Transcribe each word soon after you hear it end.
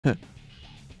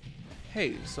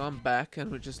Hey, so I'm back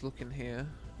and we're just looking here.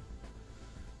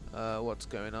 What's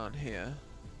going on here?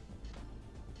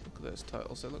 Look at those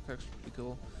titles, they look actually pretty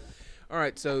cool.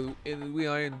 Alright, so we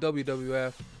are in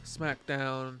WWF,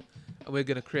 Smackdown, and we're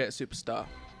gonna create a superstar.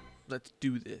 Let's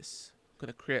do this. I'm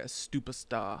gonna create a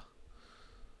superstar.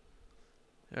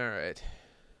 Alright.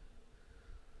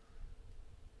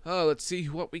 Oh, let's see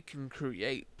what we can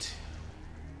create.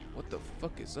 What the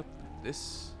fuck is up with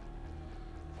this?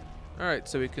 Alright,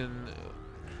 so we can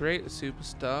create a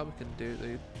superstar, we can do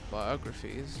the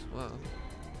biographies, wow.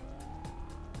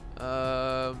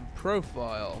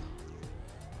 Profile.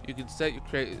 You can set your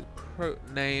created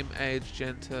name, age,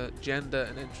 gender,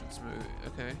 and entrance movie,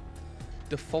 okay.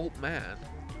 Default man.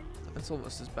 That's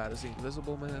almost as bad as the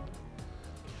Invisible Man.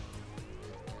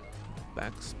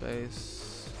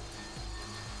 Backspace.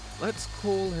 Let's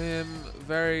call him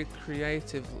very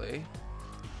creatively.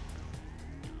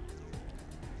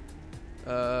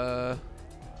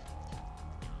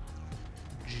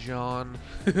 John.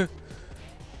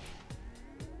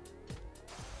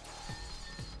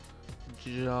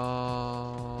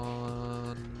 John.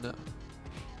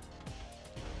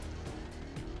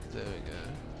 There we go.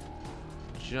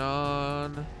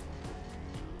 John.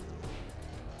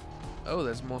 Oh,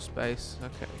 there's more space.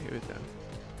 Okay, here we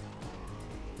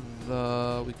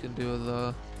go. We can do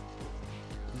the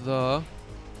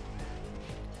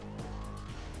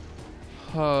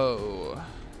ho.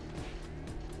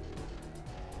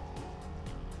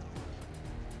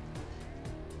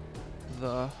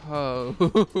 The ho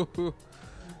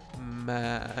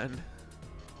man.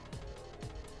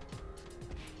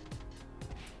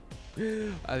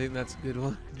 I think that's a good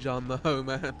one. John the Ho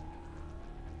Man.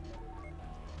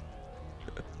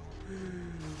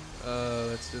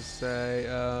 Let's just say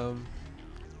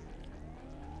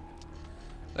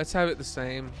let's have it the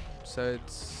same. So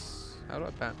it's, how do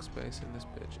I backspace in this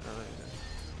bitch? Oh, there we go.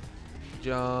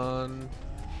 John.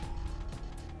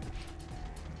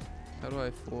 How do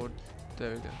I forward?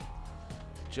 There we go.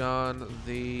 John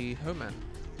the Ho Man.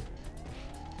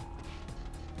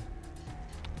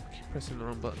 Keep pressing the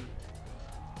wrong button.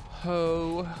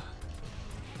 Ho.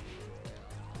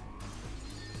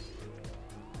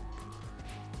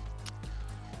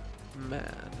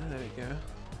 Man. There we go.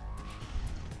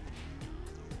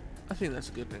 I think that's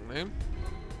a good nickname.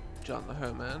 John the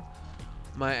Ho Man.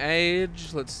 My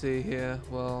age, let's see here.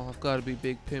 Well, I've got to be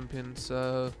big pimpin',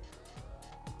 so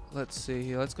let's see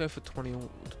here. Let's go for 20.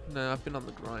 No, I've been on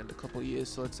the grind a couple of years,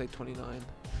 so let's say 29.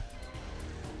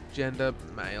 Gender,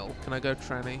 male. Can I go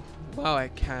tranny? Wow, I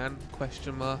can.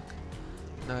 Question mark.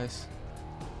 Nice.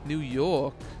 New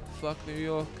York. Fuck New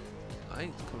York. I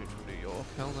ain't coming from New York.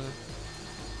 Hell no.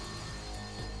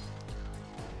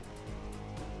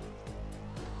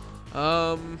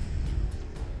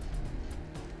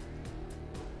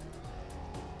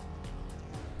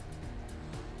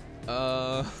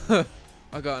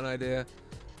 I got an idea.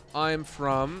 I'm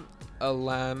from a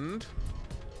land.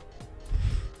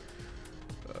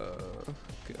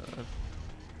 God.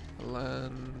 A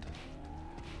land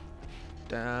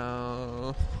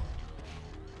down.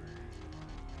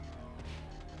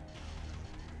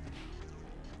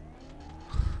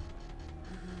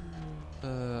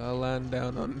 A land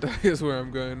down under is where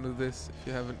I'm going with this, if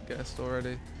you haven't guessed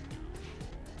already.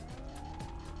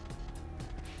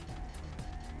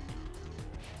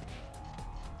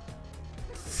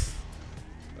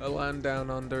 A land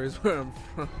down under is where I'm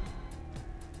from.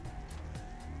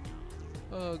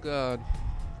 Oh god.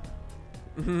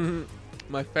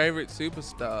 My favorite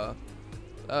superstar.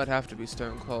 That would have to be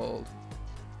Stone Cold.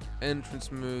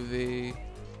 Entrance movie.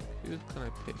 Who can I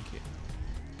pick here?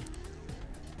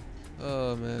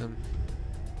 Oh man.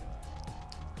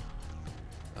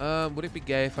 Would it be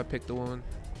gay if I picked a woman?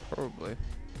 Probably.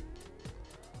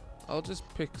 I'll just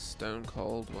pick Stone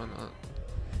Cold, why not?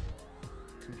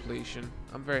 Completion.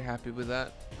 I'm very happy with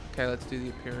that. Okay, let's do the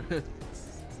appearance.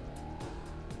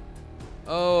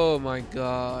 Oh my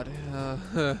god.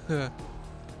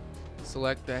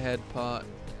 Select the head part.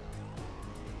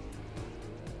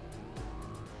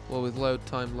 Well, with load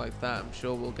time like that, I'm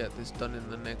sure we'll get this done in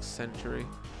the next century.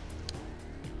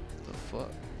 The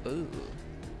fuck? Ooh.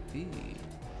 Eee.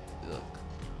 Look.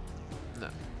 No.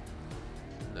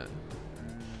 No.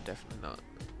 Definitely not.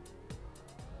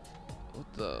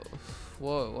 What the?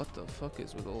 Whoa, what the fuck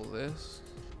is with all this?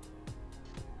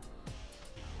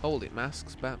 Holy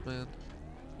masks, Batman.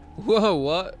 Whoa,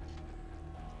 what?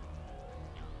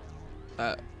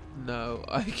 No,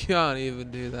 I can't even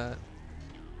do that.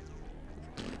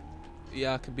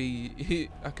 Yeah, I can be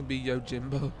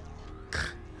Yojimbo.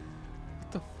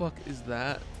 What the fuck is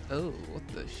that? Oh, what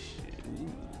the shit?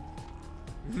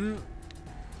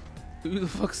 Who the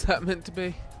fuck's that meant to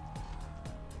be?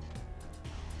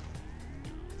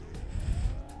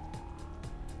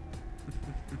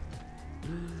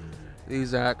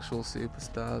 These are actual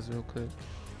superstars, real quick.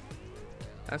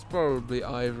 That's probably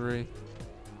Ivory.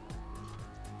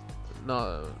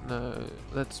 No,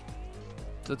 let's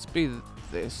be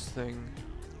this thing.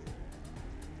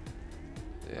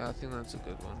 Yeah, I think that's a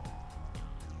good one.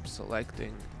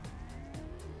 Selecting.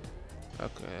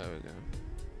 Okay, there we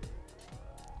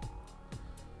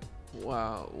go.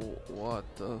 Wow, what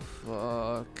the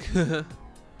fuck?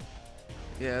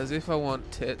 Yeah, as if I want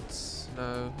tits.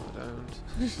 No, I don't.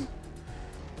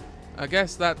 I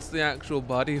guess that's the actual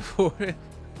body for it.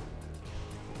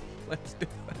 Let's do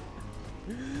that.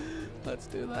 Let's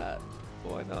do that.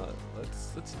 Why not?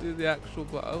 Let's do the actual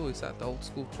body. Oh, is that the old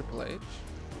school Triple H?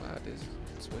 Wow, it is.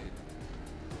 Sweet.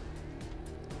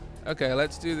 Okay,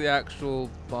 let's do the actual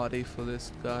body for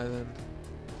this guy then.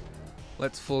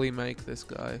 Let's fully make this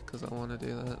guy, because I want to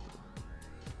do that.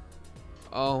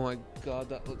 Oh my god,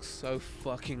 that looks so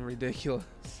fucking ridiculous.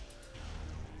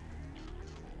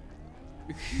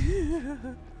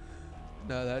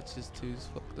 No, that's just too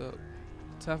fucked up.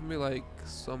 It's having me like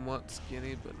somewhat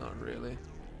skinny, but not really.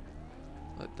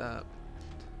 Like that.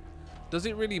 Does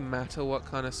it really matter what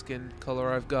kind of skin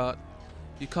color I've got?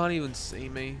 You can't even see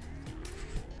me.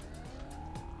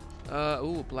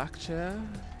 Ooh, black chair.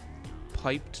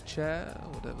 Piped chair,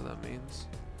 whatever that means.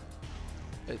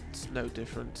 It's no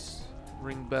difference.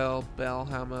 Ring bell, bell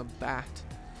hammer, bat,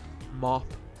 mop,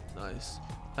 nice.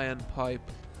 Iron pipe,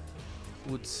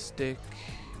 wood stick,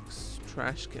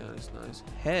 trash can is nice.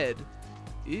 Head,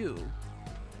 ew.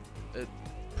 A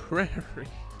prairie,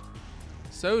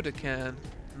 soda can,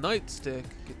 nightstick,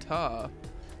 guitar,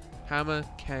 hammer,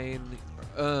 cane,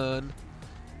 urn.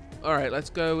 Alright, let's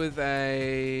go with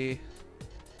a...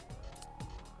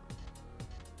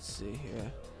 Let's see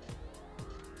here.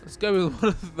 Let's go with one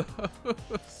of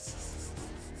those.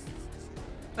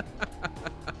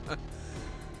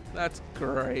 That's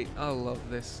great. I love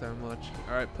this so much.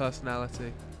 Alright,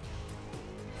 personality.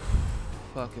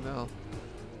 Fucking hell.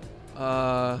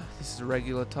 This is a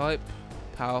regular type.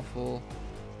 Powerful.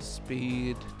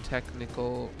 Speed.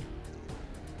 Technical.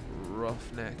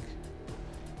 Roughneck.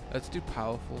 Let's do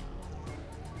powerful.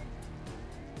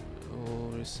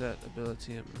 Oh, reset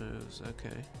ability and moves.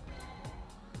 Okay.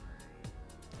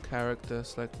 Character.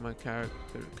 Select my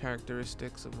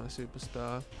characteristics of my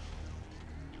superstar.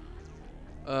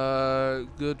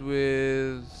 Good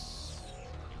with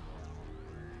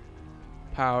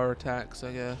power attacks,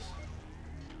 I guess.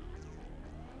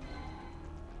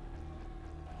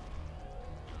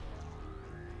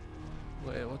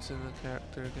 Wait, what's in the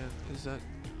character again? Is that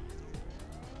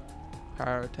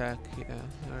power attack? Yeah.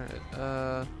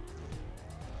 Alright.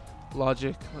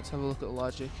 Logic. Let's have a look at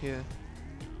logic here.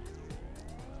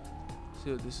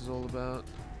 See what this is all about.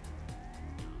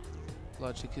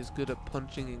 Logic is good at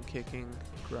punching and kicking,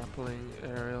 grappling,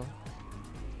 aerial.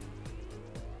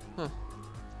 Huh.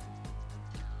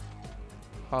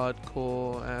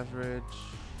 Hardcore, average.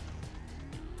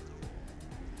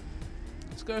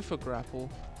 Let's go for grapple,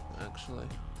 actually.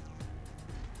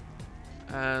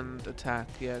 And attack.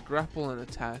 Yeah, grapple and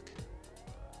attack.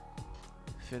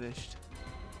 Finished.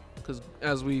 Because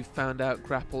as we found out,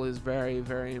 grapple is very,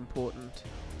 very important.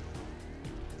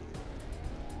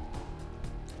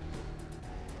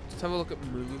 Let's have a look at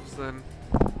moves then.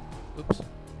 Oops.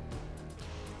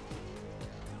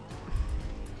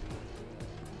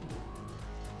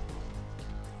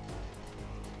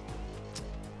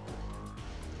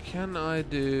 Can I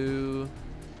do...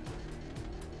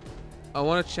 I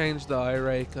want to change the eye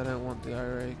rake. I don't want the eye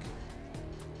rake.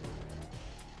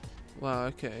 Wow,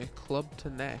 okay. Club to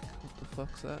neck. What the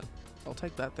fuck's that? I'll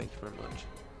take that, thank you very much.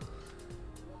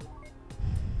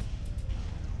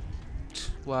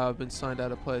 Wow, I've been signed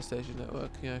out of PlayStation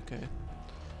Network. Yeah, okay.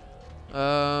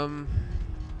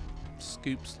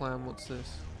 Scoop slam, what's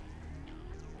this?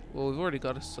 Well, we've already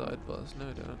got a side buzz.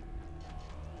 No, don't.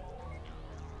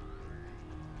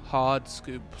 Hard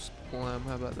scoop slam,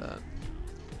 how about that?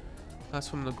 That's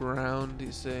from the ground,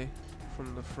 you see?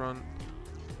 From the front.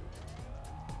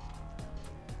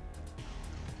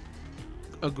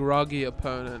 A groggy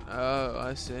opponent. Oh,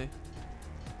 I see.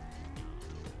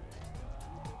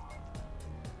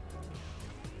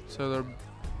 So they're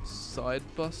side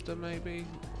buster maybe?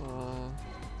 Or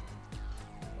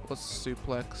what's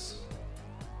suplex?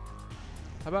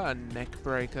 How about a neck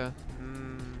breaker?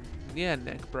 Yeah,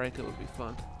 neck breaker would be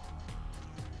fun.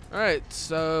 Alright,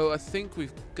 so I think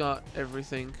we've got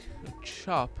everything. A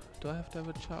chop. Do I have to have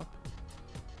a chop?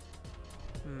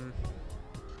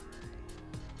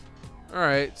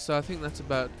 Alright, so I think that's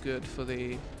about good for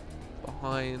the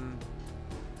behind.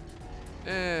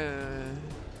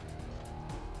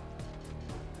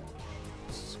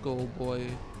 Schoolboy.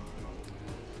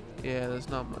 Yeah, there's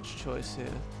not much choice here.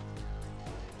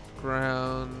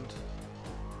 Ground.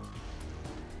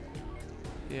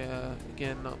 Yeah,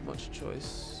 again, not much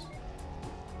choice.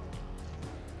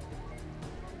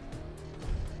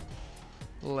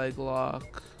 Leg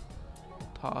lock.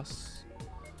 Toss.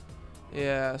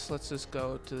 Yeah, so let's just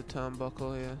go to the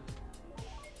turnbuckle here.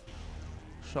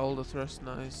 Shoulder thrust,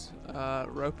 nice.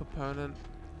 Rope opponent.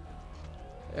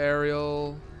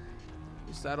 Aerial.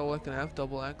 Is that all I can have?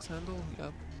 Double axe handle?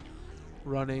 Yep.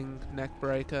 Running. Neck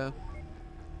breaker.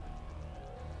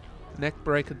 Neck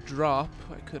breaker drop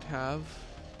I could have.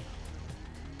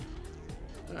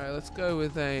 Alright, let's go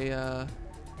with a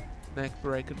neck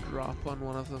breaker drop on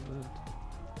one of them.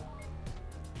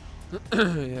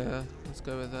 Yeah, let's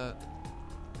go with that.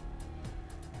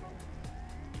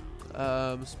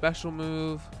 Special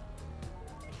move.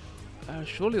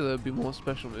 Surely there'd be more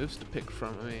special moves to pick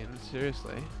from. I mean,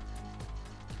 seriously.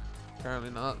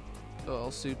 Apparently not. Well,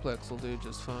 suplex will do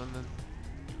just fine then.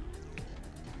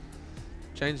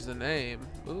 Change the name.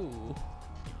 Ooh.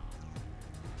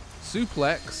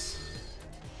 Suplex.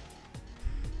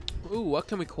 Ooh, what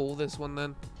can we call this one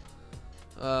then?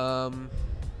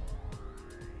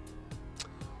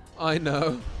 I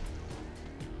know.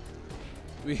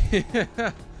 We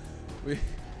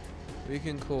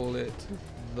can call it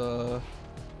the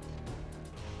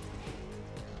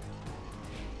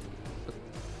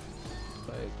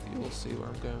like, you'll see where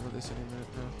I'm going with this in a minute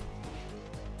now.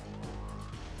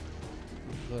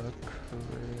 The Chris.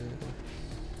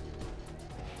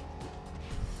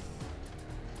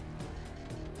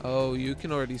 Oh, you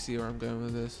can already see where I'm going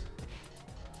with this.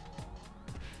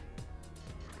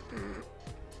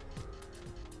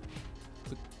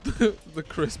 The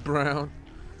Chris Brown.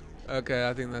 Okay,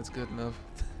 I think that's good enough.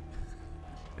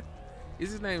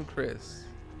 Is his name Chris?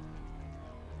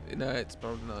 No, it's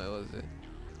probably not, was it?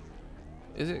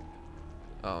 Is it?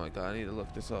 Oh my god, I need to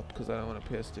look this up because I don't want to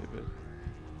appear stupid.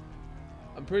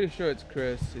 I'm pretty sure it's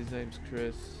Chris. His name's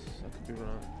Chris. I could be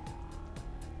wrong.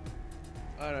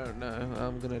 I don't know.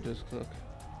 I'm gonna just look.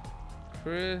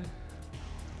 Chris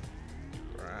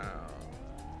Brown.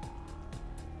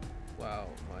 Wow,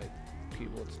 my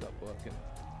keyboard stopped working.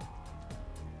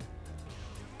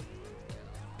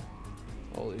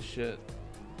 Holy shit.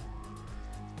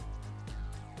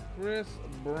 Chris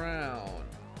Brown.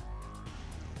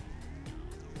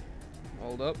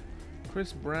 Hold up.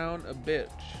 Chris Brown a bitch.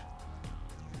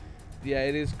 Yeah,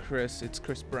 it is Chris. It's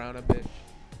Chris Brown a bitch.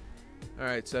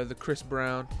 Alright, so the Chris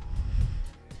Brown.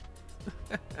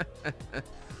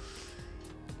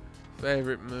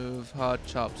 Favorite move, hard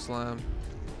chop slam.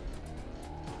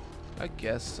 I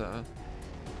guess so.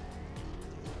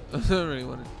 I don't really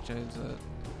want to change that.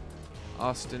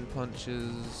 Austin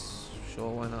punches. Sure,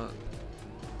 why not?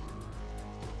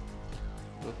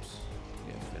 Oops.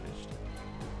 Yeah, finished.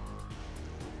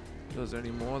 Was there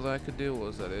any more that I could do, or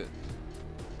was that it?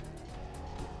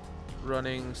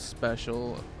 Running,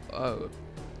 special. Oh.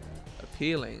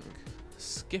 Appealing.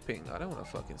 Skipping. I don't want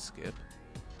to fucking skip.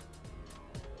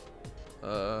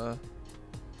 Let's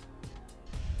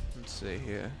see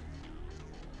here.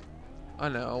 I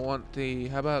know, I want the...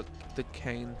 How about the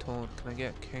Kane taunt? Can I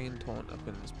get Kane taunt up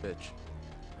in this bitch?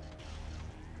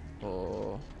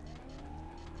 Or...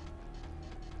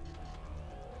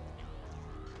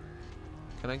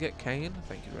 Can I get Kane?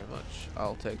 Thank you very much.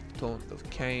 I'll take the taunt of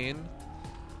Kane.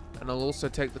 And I'll also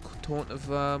take the taunt of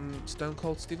Stone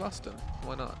Cold Steve Austin.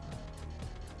 Why not?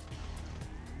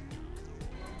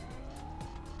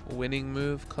 Winning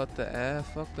move, cut the air,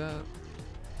 fuck that.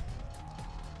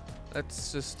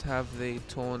 Let's just have the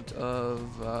taunt of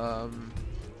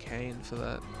Kane for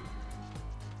that.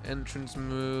 Entrance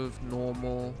move,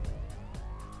 normal.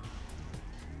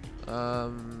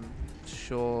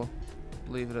 Sure.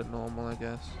 Leave it at normal, I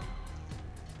guess.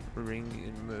 Ring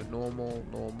in move,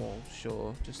 normal,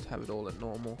 sure. Just have it all at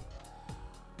normal.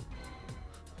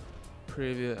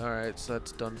 Alright, so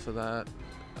that's done for that.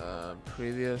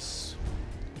 Previous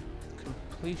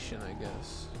completion, I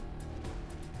guess.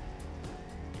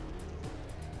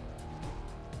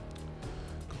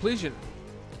 Completion.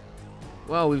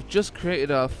 Well, we've just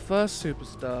created our first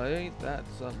superstar. Ain't that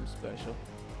something special?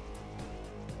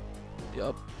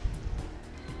 Yup.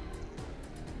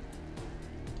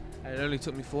 It only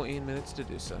took me 14 minutes to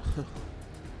do so.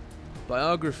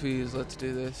 Biographies, let's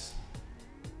do this.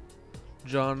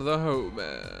 John the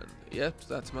Homan. Yep,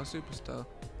 that's my superstar.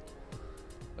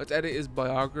 Let's edit his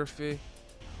biography.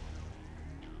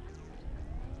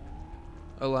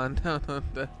 A Land Down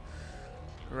Under.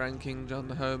 Ranking John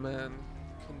the Homan.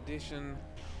 Condition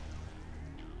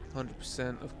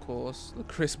 100%, of course. The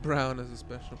Chris Brown is a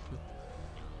special.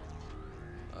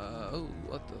 Oh,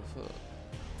 what the fuck?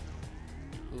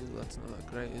 Oh, that's not that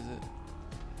great, is it?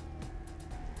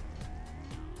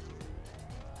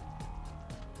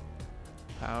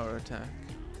 Power attack.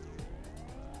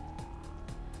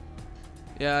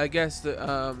 Yeah, I guess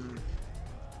that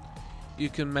you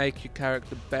can make your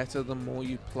character better the more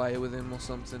you play with him or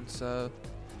something, so,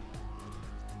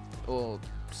 or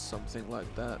something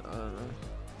like that, I don't know.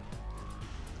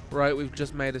 Right, we've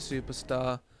just made a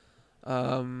superstar.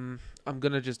 I'm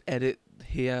gonna just edit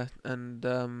here, and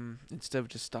instead of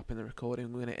just stopping the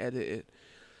recording, we're gonna edit it.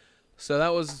 So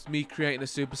that was me creating a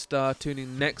superstar. Tune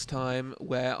in next time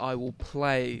where I will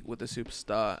play with the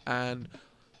superstar and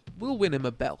we'll win him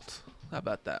a belt. How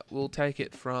about that? We'll take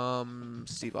it from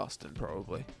Steve Austin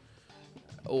probably,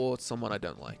 or someone I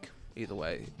don't like. Either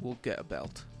way, we'll get a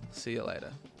belt. See you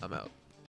later. I'm out.